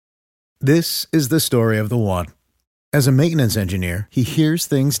This is the story of the one. As a maintenance engineer, he hears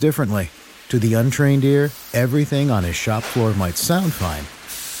things differently. To the untrained ear, everything on his shop floor might sound fine,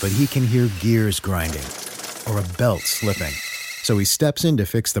 but he can hear gears grinding or a belt slipping. So he steps in to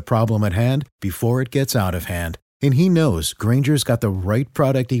fix the problem at hand before it gets out of hand. And he knows Grainger's got the right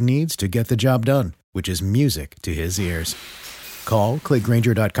product he needs to get the job done, which is music to his ears. Call, click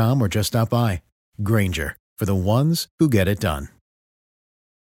Grainger.com, or just stop by. Grainger, for the ones who get it done.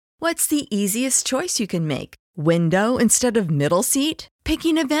 What's the easiest choice you can make? Window instead of middle seat?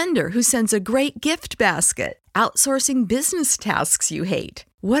 Picking a vendor who sends a great gift basket? Outsourcing business tasks you hate?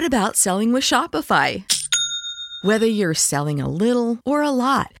 What about selling with Shopify? Whether you're selling a little or a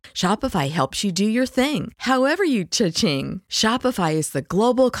lot, Shopify helps you do your thing, however you cha-ching. Shopify is the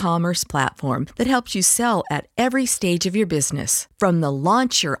global commerce platform that helps you sell at every stage of your business. From the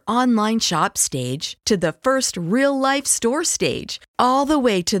launch your online shop stage to the first real-life store stage, all the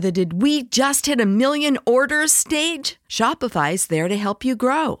way to the did we just hit a million orders stage. Shopify's there to help you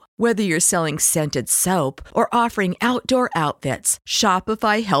grow. Whether you're selling scented soap or offering outdoor outfits,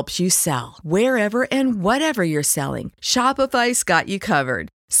 Shopify helps you sell. Wherever and whatever you're selling, Shopify's got you covered.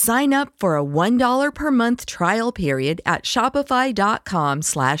 Sign up for a $1 per month trial period at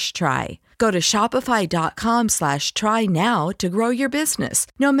shopify.com/try. Go to shopify.com/try now to grow your business,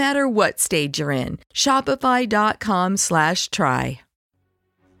 no matter what stage you're in. Shopify.com/try.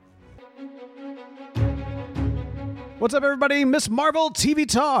 What's up, everybody? Miss Marvel TV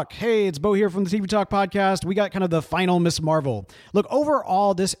Talk. Hey, it's Bo here from the TV Talk podcast. We got kind of the final Miss Marvel. Look,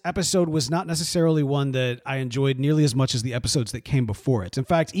 overall, this episode was not necessarily one that I enjoyed nearly as much as the episodes that came before it. In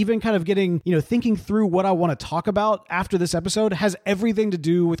fact, even kind of thinking through what I want to talk about after this episode has everything to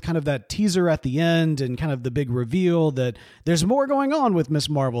do with kind of that teaser at the end and kind of the big reveal that there's more going on with Miss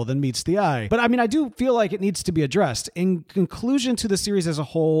Marvel than meets the eye. But I mean, I do feel like it needs to be addressed. In conclusion to the series as a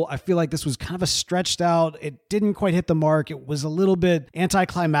whole, I feel like this was kind of a stretched out. It didn't quite hit the mark. It was a little bit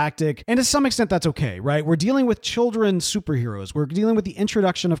anticlimactic, and to some extent that's okay, right? We're dealing with children superheroes. We're dealing with the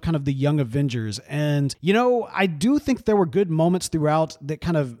introduction of kind of the Young Avengers, and I do think there were good moments throughout that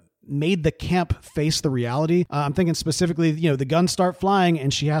kind of made the camp face the reality. I'm thinking specifically, the guns start flying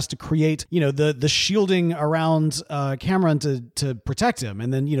and she has to create, the shielding around Cameron to protect him.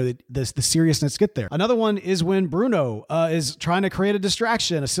 And then, the seriousness get there. Another one is when Bruno is trying to create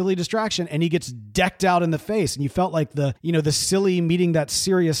a silly distraction, and he gets decked out in the face. And you felt like the silly meeting that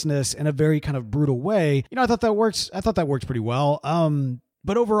seriousness in a very kind of brutal way. I thought that worked pretty well.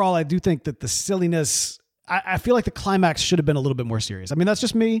 But overall, I do think that the silliness, I feel like the climax should have been a little bit more serious. I mean, that's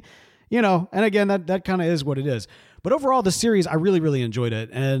just me, and again, that kind of is what it is. But overall, the series, I really, really enjoyed it.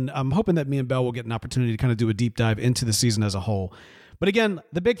 And I'm hoping that me and Belle will get an opportunity to kind of do a deep dive into the season as a whole. But again,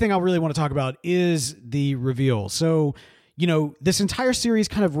 the big thing I really want to talk about is the reveal. So, this entire series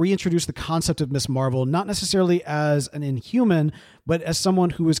kind of reintroduced the concept of Miss Marvel, not necessarily as an Inhuman, but as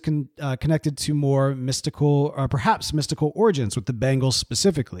someone who is connected to more mystical, or perhaps mystical origins, with the bangles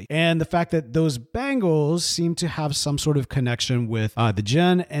specifically. And the fact that those bangles seem to have some sort of connection with the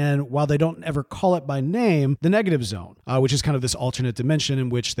Djinn, and while they don't ever call it by name, the Negative Zone, which is kind of this alternate dimension in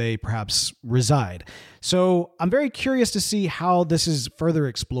which they perhaps reside. So I'm very curious to see how this is further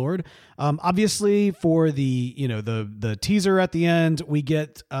explored. Obviously, for the teaser at the end, we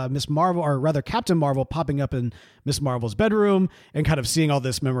get Miss Marvel, or rather Captain Marvel, popping up in Miss Marvel's bedroom and kind of seeing all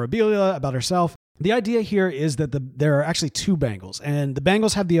this memorabilia about herself. The idea here is that there are actually two bangles, and the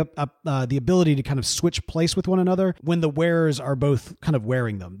bangles have the ability to kind of switch place with one another when the wearers are both kind of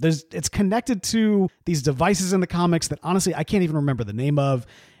wearing them. It's connected to these devices in the comics that honestly I can't even remember the name of,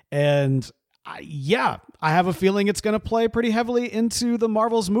 and I have a feeling it's going to play pretty heavily into the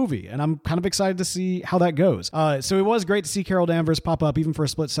Marvels movie, and I'm kind of excited to see how that goes. So it was great to see Carol Danvers pop up even for a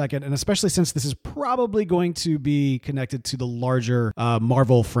split second, and especially since this is probably going to be connected to the larger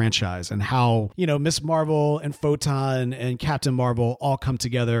Marvel franchise and how, Miss Marvel and Photon and Captain Marvel all come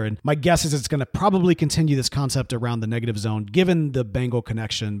together. And my guess is it's going to probably continue this concept around the Negative Zone, given the bangle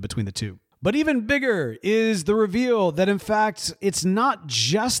connection between the two. But even bigger is the reveal that, in fact, it's not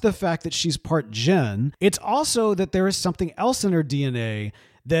just the fact that she's part Djinn. It's also that there is something else in her DNA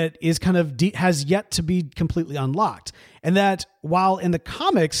that is kind of has yet to be completely unlocked. And that while in the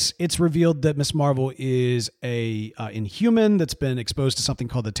comics, it's revealed that Miss Marvel is a Inhuman that's been exposed to something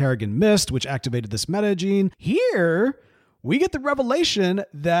called the Terrigen Mist, which activated this metagene. Here, we get the revelation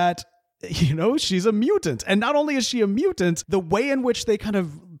that she's a mutant. And not only is she a mutant, the way in which they kind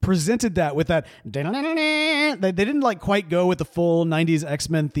of presented that with that. They didn't like quite go with the full 90s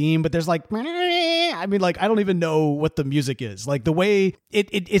X-Men theme, but there's like, I mean, like, I don't even know what the music is. Like the way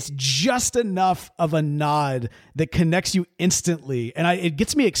it's just enough of a nod that connects you instantly. And it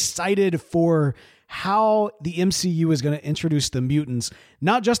gets me excited for how the MCU is going to introduce the mutants,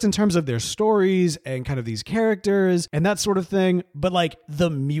 not just in terms of their stories and kind of these characters and that sort of thing, but like the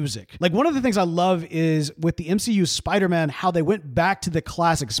music. Like one of the things I love is with the MCU Spider-Man, how they went back to the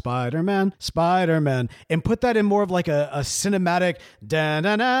classic Spider-Man, and put that in more of like a cinematic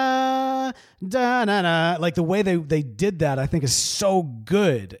da-na-na, da-na-na. Like the way they did that, I think is so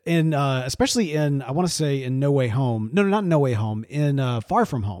good. In especially in, I want to say in No Way Home. No, not No Way Home. In Far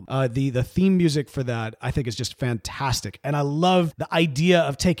From Home. The theme music for that, I think, is just fantastic. And I love the idea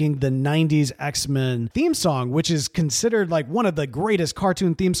of taking the 90s X-Men theme song, which is considered like one of the greatest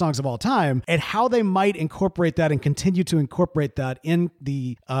cartoon theme songs of all time, and how they might incorporate that and continue to incorporate that in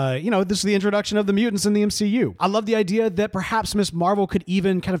the, this is the introduction of the mutants in the MCU. I love the idea that perhaps Ms. Marvel could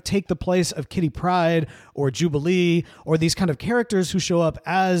even kind of take the place of Kitty Pryde or Jubilee or these kind of characters who show up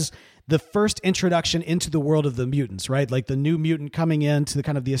as the first introduction into the world of the mutants, right? Like the new mutant coming into the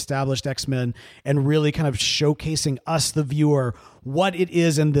kind of the established X-Men and really kind of showcasing us, the viewer, what it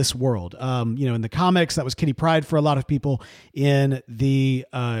is in this world. In the comics, that was Kitty Pryde for a lot of people. In the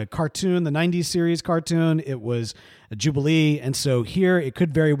cartoon, the 90s series cartoon, it was Jubilee. And so here it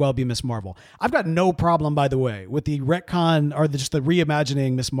could very well be Ms. Marvel. I've got no problem, by the way, with the retcon or just the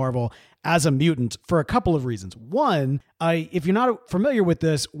reimagining Ms. Marvel as a mutant for a couple of reasons. One, if you're not familiar with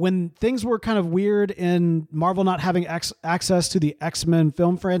this, when things were kind of weird in Marvel not having access to the X-Men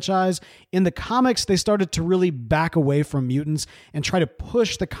film franchise, in the comics, they started to really back away from mutants and try to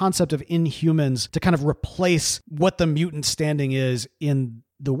push the concept of Inhumans to kind of replace what the mutant standing is in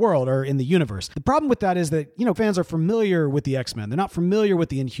the world or in the universe. The problem with that is that, fans are familiar with the X-Men. They're not familiar with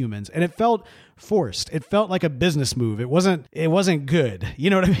the Inhumans, and it felt forced. It felt like a business move. It wasn't good.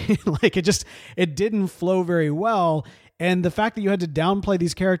 You know what I mean? Like it didn't flow very well. And the fact that you had to downplay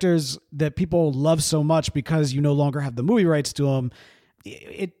these characters that people love so much because you no longer have the movie rights to them,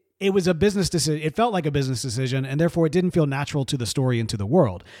 it was a business decision. It felt like a business decision, and therefore it didn't feel natural to the story and to the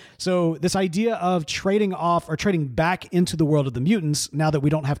world. So this idea of trading off or trading back into the world of the mutants, now that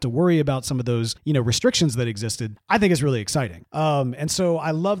we don't have to worry about some of those, restrictions that existed, I think is really exciting. And so I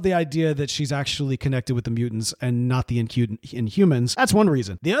love the idea that she's actually connected with the mutants and not the Inhumans. That's one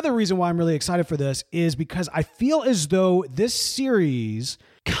reason. The other reason why I'm really excited for this is because I feel as though this series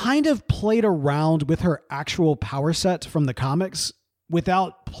kind of played around with her actual power set from the comics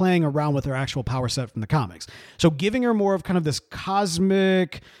without playing around with her actual power set from the comics. So giving her more of kind of this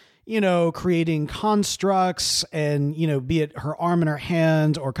cosmic, creating constructs and, be it her arm in her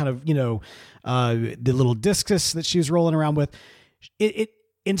hand or kind of, the little discus that she was rolling around with. It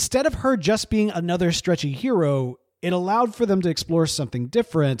instead of her just being another stretchy hero, it allowed for them to explore something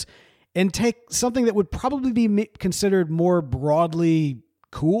different and take something that would probably be considered more broadly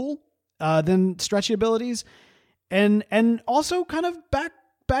cool than stretchy abilities. And also kind of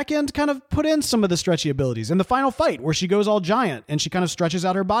back end kind of put in some of the stretchy abilities in the final fight where she goes all giant and she kind of stretches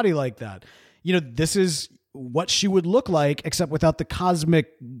out her body like that. This is what she would look like, except without the cosmic,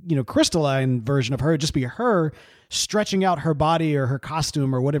 crystalline version of her. It'd just be her stretching out her body or her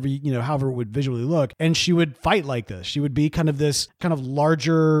costume or whatever, however it would visually look. And she would fight like this. She would be kind of this kind of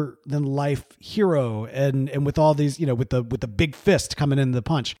larger than life hero. And with all these, with the big fist coming in the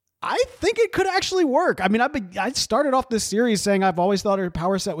punch. I think it could actually work. I mean, I started off this series saying I've always thought her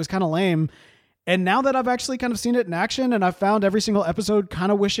power set was kind of lame. And now that I've actually kind of seen it in action and I've found every single episode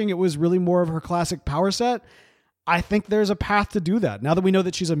kind of wishing it was really more of her classic power set, I think there's a path to do that. Now that we know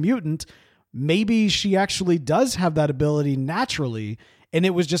that she's a mutant, maybe she actually does have that ability naturally. And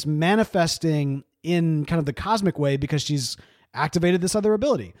it was just manifesting in kind of the cosmic way because she's activated this other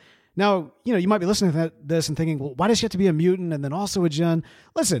ability. Now, you might be listening to this and thinking, well, why does she have to be a mutant and then also a Gen?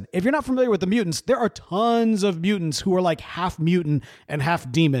 Listen, if you're not familiar with the mutants, there are tons of mutants who are like half mutant and half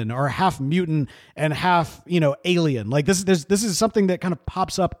demon or half mutant and half, alien. Like this is something that kind of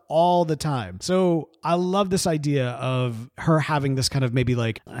pops up all the time. So I love this idea of her having this kind of maybe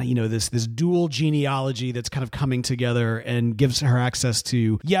like, this dual genealogy that's kind of coming together and gives her access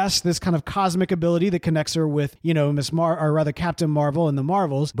to, yes, this kind of cosmic ability that connects her with, Captain Marvel and the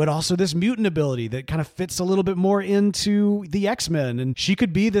Marvels, but also also this mutant ability that kind of fits a little bit more into the X-Men, and she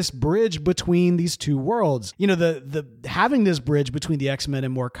could be this bridge between these two worlds. You know, the having this bridge between the X-Men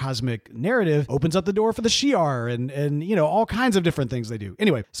and more cosmic narrative opens up the door for the Shi'ar and you know, all kinds of different things they do.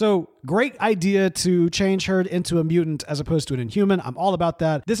 Anyway, so great idea to change her into a mutant as opposed to an Inhuman. I'm all about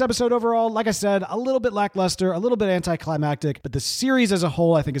that. This episode overall, like I said, a little bit lackluster, a little bit anticlimactic, but the series as a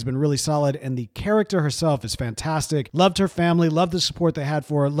whole I think has been really solid, and the character herself is fantastic. Loved her family, loved the support they had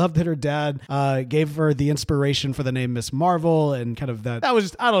for her, loved that her dad gave her the inspiration for the name Miss Marvel, and kind of that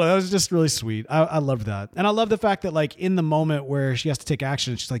was, I don't know, it was just really sweet. I loved that. And I love the fact that like in the moment where she has to take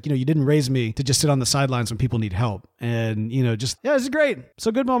action, she's like, you know, you didn't raise me to just sit on the sidelines when people need help. And, you know, just, yeah, this is great.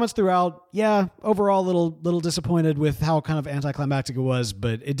 So good moments throughout. Yeah, overall little disappointed with how kind of anticlimactic it was,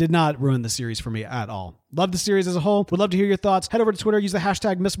 but it did not ruin the series for me at all. Love the series as a whole. Would love to hear your thoughts. Head over to Twitter, use the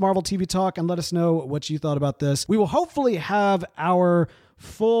hashtag Miss Marvel TV Talk, and let us know what you thought about this. We will hopefully have our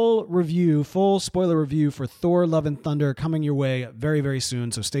full spoiler review for Thor Love and Thunder coming your way very, very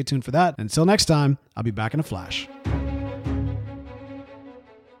soon. So stay tuned for that. Until next time, I'll be back in a flash.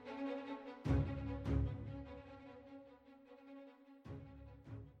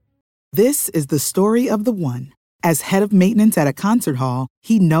 This is the story of the one. As head of maintenance at a concert hall,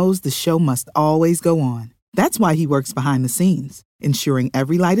 he knows the show must always go on. That's why he works behind the scenes, ensuring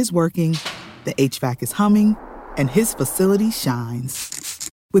every light is working, the HVAC is humming, and his facility shines.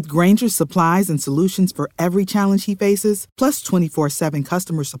 With Grainger's supplies and solutions for every challenge he faces, plus 24/7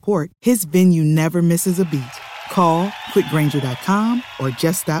 customer support, his venue never misses a beat. Call quickgrainger.com or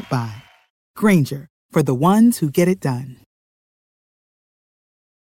just stop by. Grainger, for the ones who get it done.